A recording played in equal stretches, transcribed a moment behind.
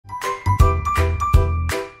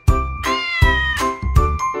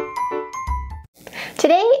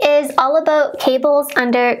all about cables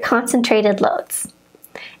under concentrated loads.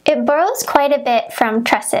 It borrows quite a bit from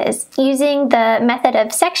trusses, using the method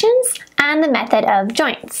of sections and the method of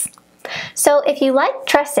joints. So if you like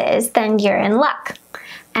trusses, then you're in luck.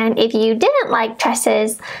 And if you didn't like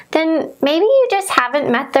trusses, then maybe you just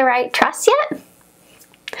haven't met the right truss yet?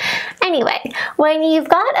 Anyway, when you've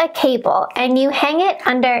got a cable and you hang it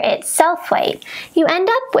under its self-weight, you end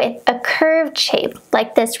up with a curved shape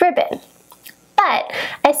like this ribbon. But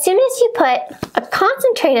as soon as you put a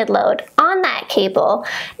concentrated load on that cable,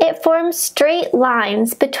 it forms straight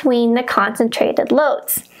lines between the concentrated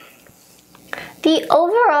loads. The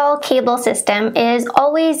overall cable system is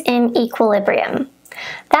always in equilibrium.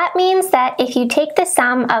 That means that if you take the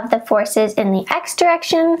sum of the forces in the x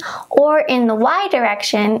direction or in the y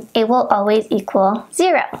direction, it will always equal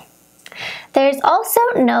 0. There's also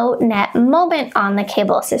no net moment on the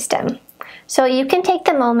cable system. So you can take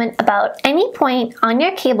the moment about any point on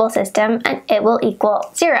your cable system and it will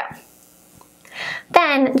equal 0.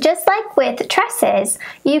 Then, just like with trusses,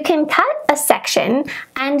 you can cut a section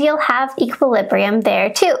and you'll have equilibrium there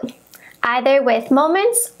too, either with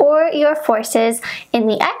moments or your forces in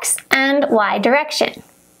the x and y direction.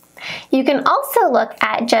 You can also look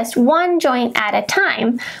at just one joint at a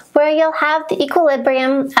time, where you'll have the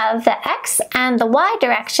equilibrium of the x and the y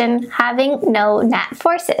direction having no net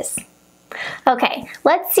forces. Okay,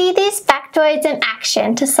 let's see these factoids in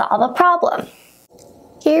action to solve a problem.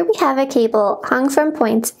 Here we have a cable hung from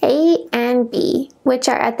points A and B, which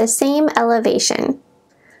are at the same elevation.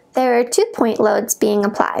 There are 2-point loads being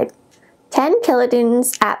applied, 10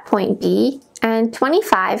 kilonewtons at point B and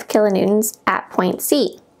 25 kilonewtons at point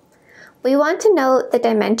C. We want to know the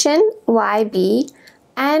dimension, YB,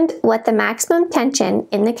 and what the maximum tension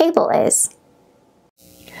in the cable is.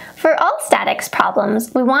 For all statics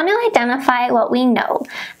problems, we want to identify what we know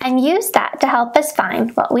and use that to help us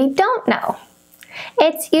find what we don't know.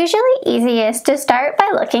 It's usually easiest to start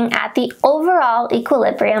by looking at the overall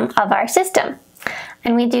equilibrium of our system,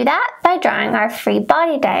 and we do that by drawing our free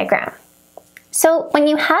body diagram. So when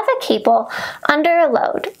you have a cable under a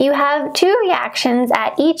load, you have 2 reactions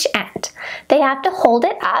at each end. They have to hold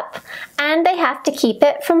it up and they have to keep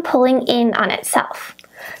it from pulling in on itself.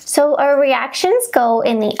 So our reactions go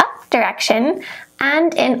in the up direction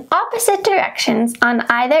and in opposite directions on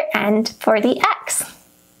either end for the x.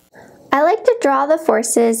 I like to draw the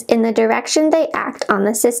forces in the direction they act on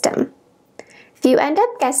the system. If you end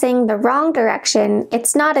up guessing the wrong direction,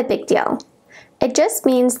 it's not a big deal. It just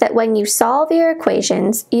means that when you solve your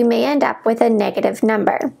equations, you may end up with a negative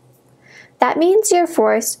number. That means your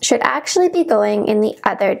force should actually be going in the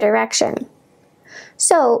other direction.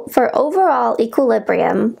 So, for overall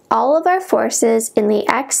equilibrium, all of our forces in the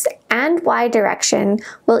x and y direction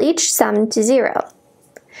will each sum to 0.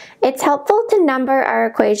 It's helpful to number our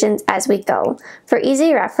equations as we go, for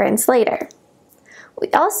easy reference later. We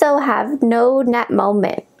also have no net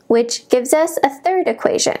moment, which gives us a third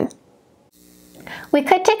equation. We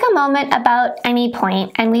could take a moment about any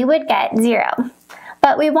point and we would get 0,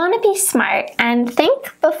 but we want to be smart and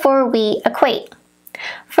think before we equate.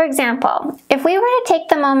 For example, if we were to take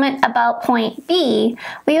the moment about point B,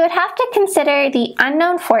 we would have to consider the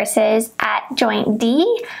unknown forces at joint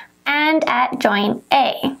D and at joint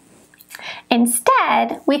A.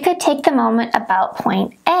 Instead, we could take the moment about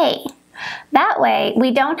point A. That way,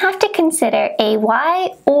 we don't have to consider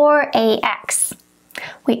AY or AX.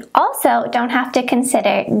 We also don't have to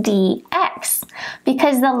consider DX,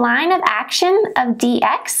 because the line of action of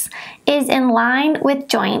DX is in line with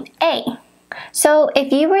joint A. So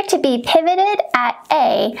if you were to be pivoted at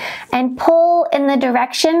A and pull in the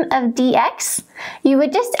direction of DX, you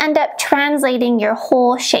would just end up translating your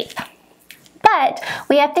whole shape. But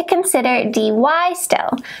we have to consider dy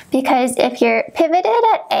still, because if you're pivoted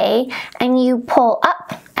at A and you pull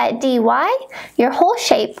up at dy, your whole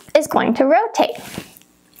shape is going to rotate.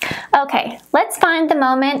 Okay, let's find the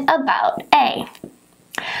moment about A.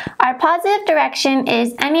 Our positive direction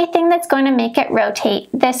is anything that's going to make it rotate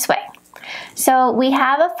this way. So we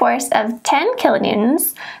have a force of 10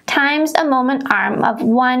 kilonewtons times a moment arm of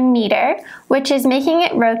 1 meter, which is making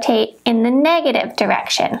it rotate in the negative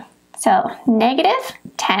direction. So negative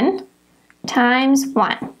 10 times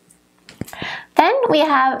 1. Then we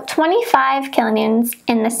have 25 kilonewtons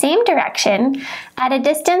in the same direction at a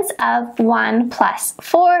distance of 1 plus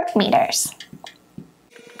 4 meters.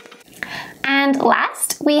 And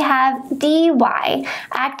last, we have dy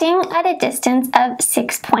acting at a distance of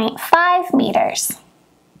 6.5 meters.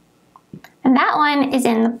 And that one is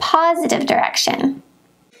in the positive direction.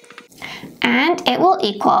 And it will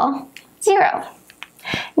equal 0.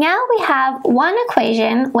 Now we have one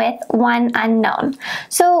equation with one unknown,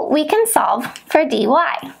 so we can solve for dy.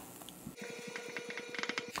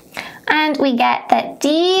 And we get that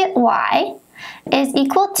dy is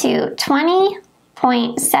equal to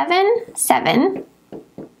 20.77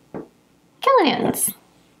 kilonewtons.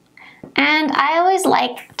 And I always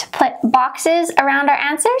like to put boxes around our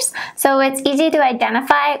answers so it's easy to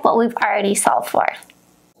identify what we've already solved for.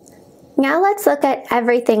 Now let's look at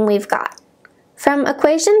everything we've got. From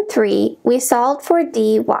equation 3, we solved for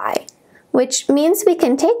dy, which means we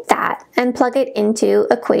can take that and plug it into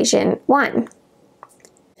equation 1.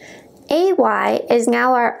 Ay is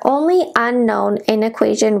now our only unknown in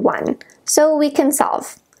equation 1, so we can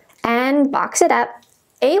solve. And box it up,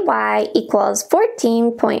 Ay equals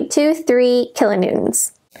 14.23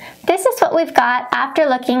 kilonewtons. This is what we've got after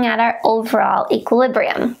looking at our overall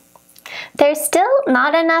equilibrium. There's still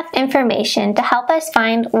not enough information to help us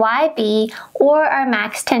find YB or our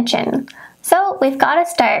max tension. So we've got to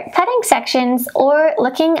start cutting sections or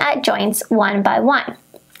looking at joints one by one.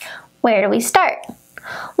 Where do we start?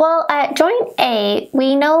 Well, at joint A,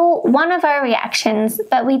 we know one of our reactions,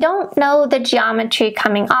 but we don't know the geometry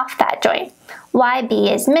coming off that joint.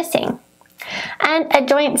 YB is missing. And at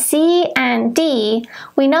joint C and D,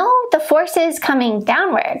 we know the forces coming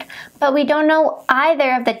downward, but we don't know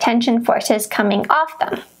either of the tension forces coming off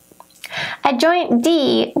them. At joint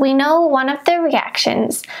D, we know one of the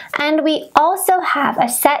reactions, and we also have a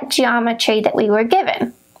set geometry that we were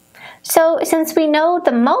given. So since we know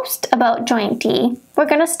the most about joint D, we're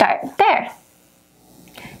going to start there.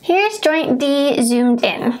 Here's joint D zoomed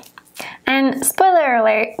in. And spoiler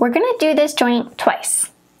alert, we're going to do this joint twice.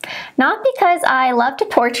 Not because I love to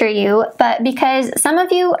torture you, but because some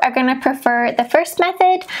of you are going to prefer the first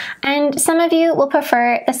method and some of you will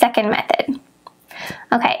prefer the second method.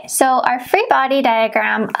 Okay, so our free body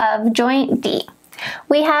diagram of joint D.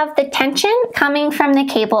 We have the tension coming from the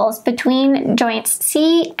cables between joints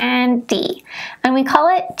C and D, and we call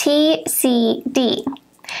it TCD.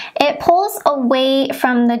 It pulls away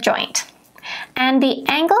from the joint. And the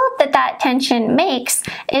angle that that tension makes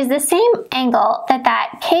is the same angle that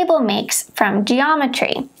that cable makes from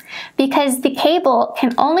geometry, because the cable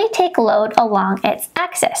can only take load along its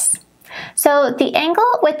axis. So the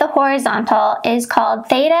angle with the horizontal is called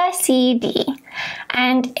theta CD,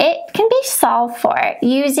 and it can be solved for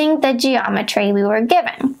using the geometry we were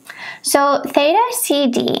given. So theta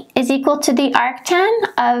CD is equal to the arctan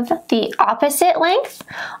of the opposite length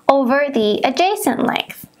over the adjacent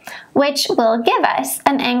length, which will give us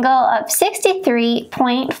an angle of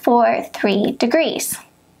 63.43 degrees.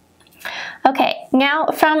 Okay, now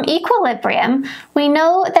from equilibrium, we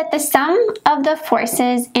know that the sum of the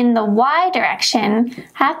forces in the y direction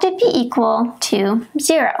have to be equal to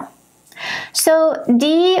 0. So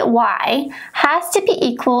dy has to be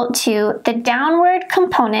equal to the downward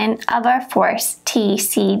component of our force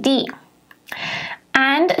TCD.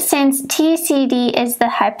 And since TCD is the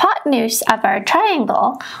hypotenuse of our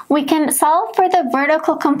triangle, we can solve for the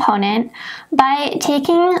vertical component by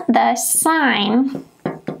taking the sine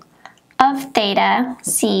of theta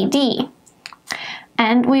CD.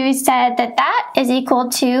 And we said that that is equal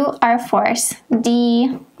to our force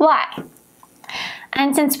dy.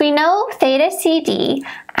 And since we know theta CD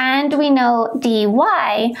and we know dy,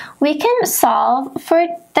 we can solve for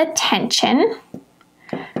the tension.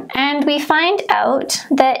 And we find out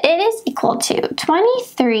that it is equal to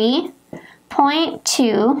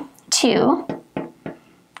 23.22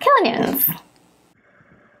 kilonewtons.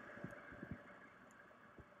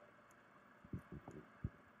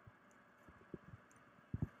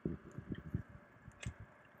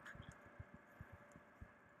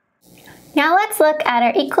 Now let's look at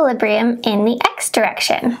our equilibrium in the x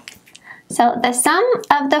direction. So the sum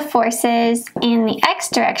of the forces in the x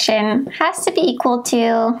direction has to be equal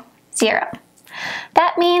to 0.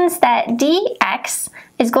 That means that dx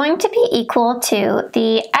is going to be equal to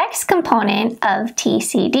the x component of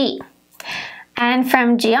TCD. And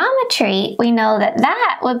from geometry, we know that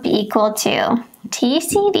that would be equal to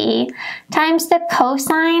TCD times the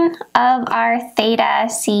cosine of our theta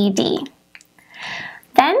CD.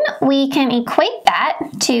 Then we can equate that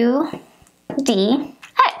to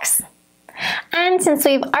dx. And since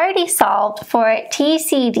we've already solved for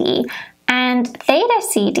TCD and theta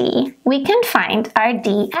CD, we can find our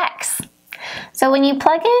dx. So when you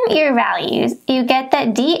plug in your values, you get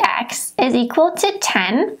that dx is equal to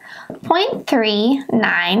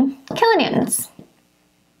 10.39 kilonewtons.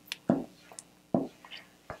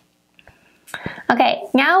 Okay,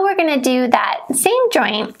 now we're going to do that same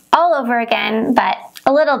joint all over again, but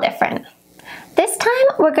a little different. This time,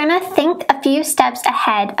 we're going to think a few steps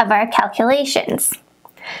ahead of our calculations.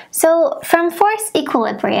 So from force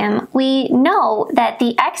equilibrium, we know that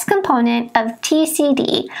the x component of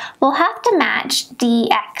TCD will have to match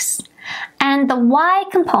dx, and the y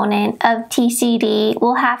component of TCD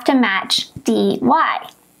will have to match dy.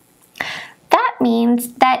 That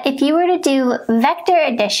means that if you were to do vector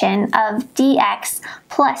addition of dx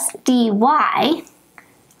plus dy,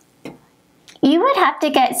 you would have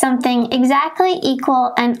to get something exactly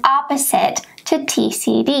equal and opposite to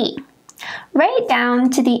TCD, right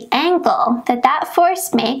down to the angle that that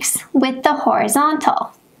force makes with the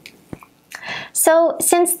horizontal. So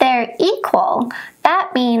since they're equal,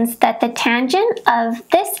 that means that the tangent of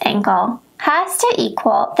this angle has to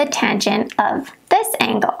equal the tangent of this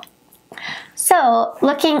angle. So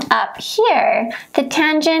looking up here, the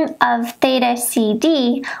tangent of theta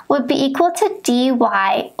CD would be equal to dy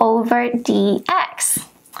over dx,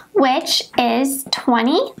 which is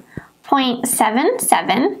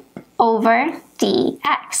 20.77 over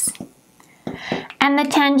dx. And the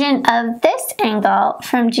tangent of this angle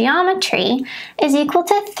from geometry is equal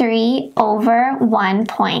to 3 over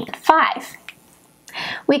 1.5.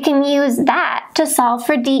 We can use that to solve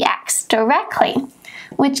for dx directly,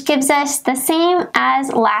 which gives us the same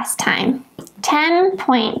as last time,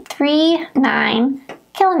 10.39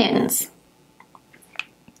 kilonewtons.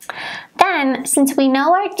 Then, since we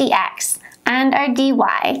know our dx and our dy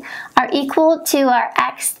are equal to our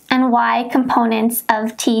x and y components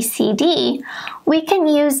of TCD, we can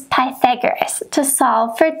use Pythagoras to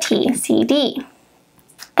solve for TCD.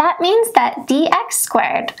 That means that dx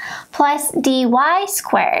squared plus dy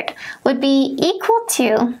squared would be equal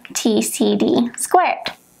to TCD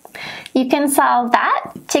squared. You can solve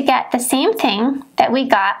that to get the same thing that we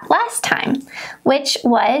got last time, which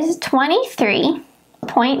was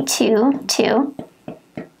 23.22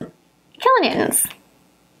 kilonewtons.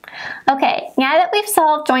 Okay, now that we've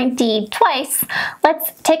solved joint D twice,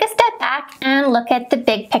 let's take a step back and look at the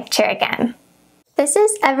big picture again. This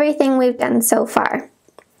is everything we've done so far.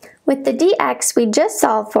 With the dx we just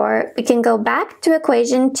solved for, we can go back to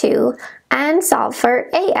equation 2 and solve for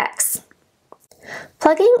ax.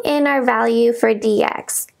 Plugging in our value for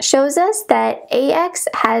dx shows us that ax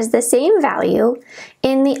has the same value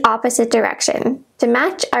in the opposite direction to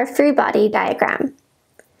match our free body diagram.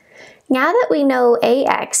 Now that we know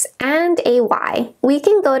ax and ay, we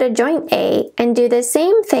can go to joint A and do the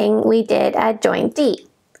same thing we did at joint D.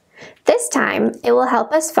 This time, it will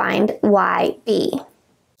help us find yb.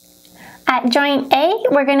 At joint A,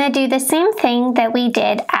 we're going to do the same thing that we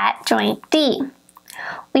did at joint D.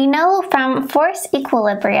 We know from force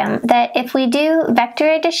equilibrium that if we do vector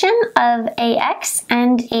addition of ax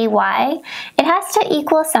and ay, it has to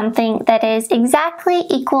equal something that is exactly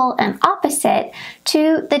equal and opposite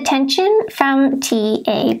to the tension from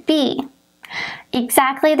TAB.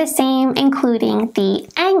 Exactly the same, including the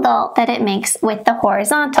angle that it makes with the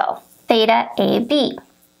horizontal, theta AB.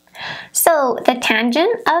 So the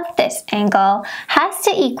tangent of this angle has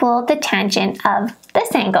to equal the tangent of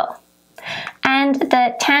this angle. And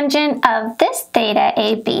the tangent of this theta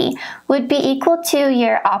AB would be equal to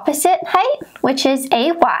your opposite height, which is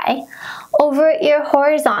AY, over your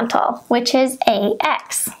horizontal, which is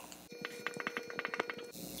AX.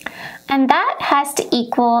 And that has to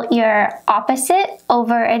equal your opposite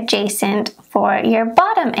over adjacent for your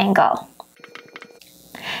bottom angle.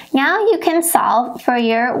 Now you can solve for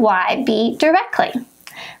your YB directly,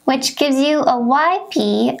 which gives you a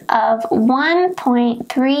YP of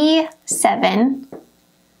 1.37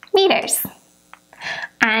 meters.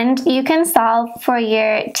 And you can solve for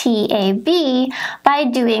your TAB by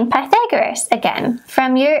doing Pythagoras again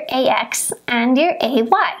from your AX and your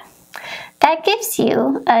AY. That gives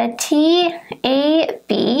you a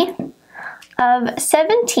TAB of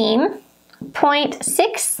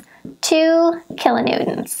 17.62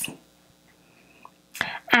 kilonewtons.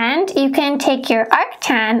 And you can take your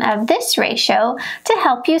arctan of this ratio to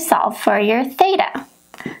help you solve for your theta.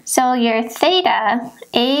 So your theta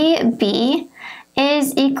AB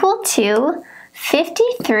is equal to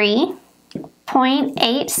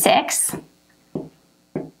 53.86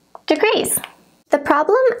 degrees. The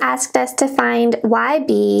problem asked us to find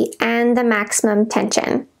YB and the maximum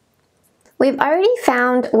tension. We've already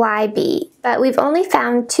found YB, but we've only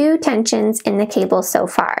found 2 tensions in the cable so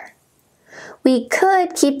far. We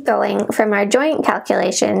could keep going from our joint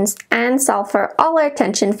calculations and solve for all our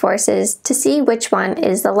tension forces to see which one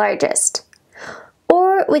is the largest.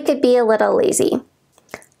 Or we could be a little lazy.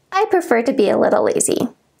 I prefer to be a little lazy.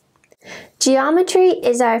 Geometry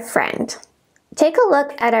is our friend. Take a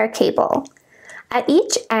look at our cable. At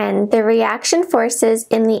each end, the reaction forces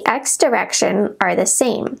in the x direction are the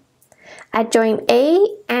same. At joint A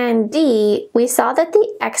and D, we saw that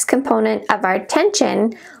the x component of our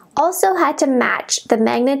tension also had to match the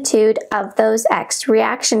magnitude of those x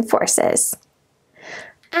reaction forces.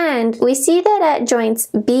 And we see that at joints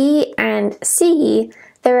B and C,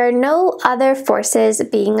 there are no other forces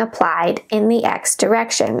being applied in the x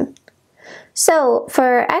direction. So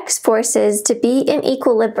for x forces to be in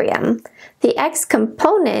equilibrium, the x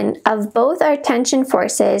component of both our tension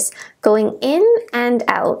forces going in and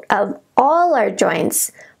out of all our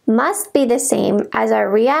joints must be the same as our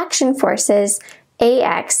reaction forces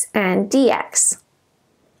AX and DX.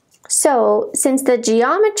 So, since the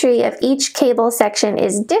geometry of each cable section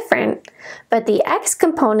is different, but the x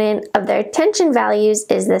component of their tension values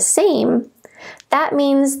is the same, that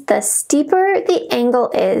means the steeper the angle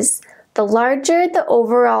is, the larger the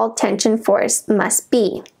overall tension force must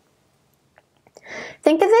be.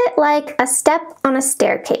 Think of it like a step on a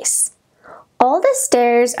staircase. All the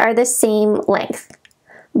stairs are the same length,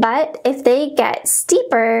 but if they get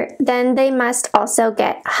steeper, then they must also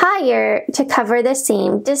get higher to cover the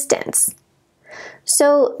same distance.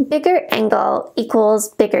 So bigger angle equals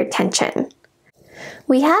bigger tension.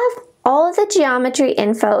 We have all the geometry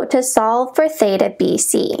info to solve for theta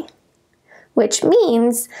BC, which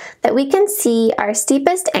means that we can see our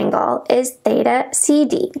steepest angle is theta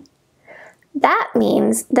CD. That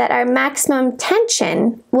means that our maximum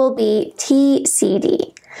tension will be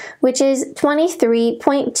TCD, which is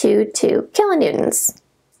 23.22 kilonewtons.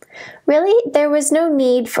 Really, there was no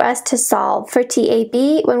need for us to solve for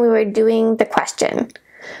TAB when we were doing the question.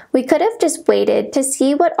 We could have just waited to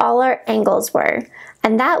see what all our angles were,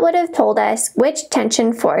 and that would have told us which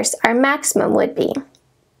tension force our maximum would be.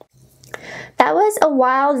 That was a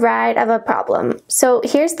wild ride of a problem, so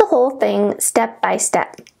here's the whole thing step by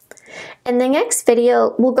step. In the next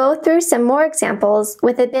video, we'll go through some more examples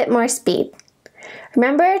with a bit more speed.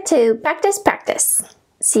 Remember to practice, practice.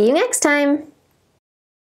 See you next time!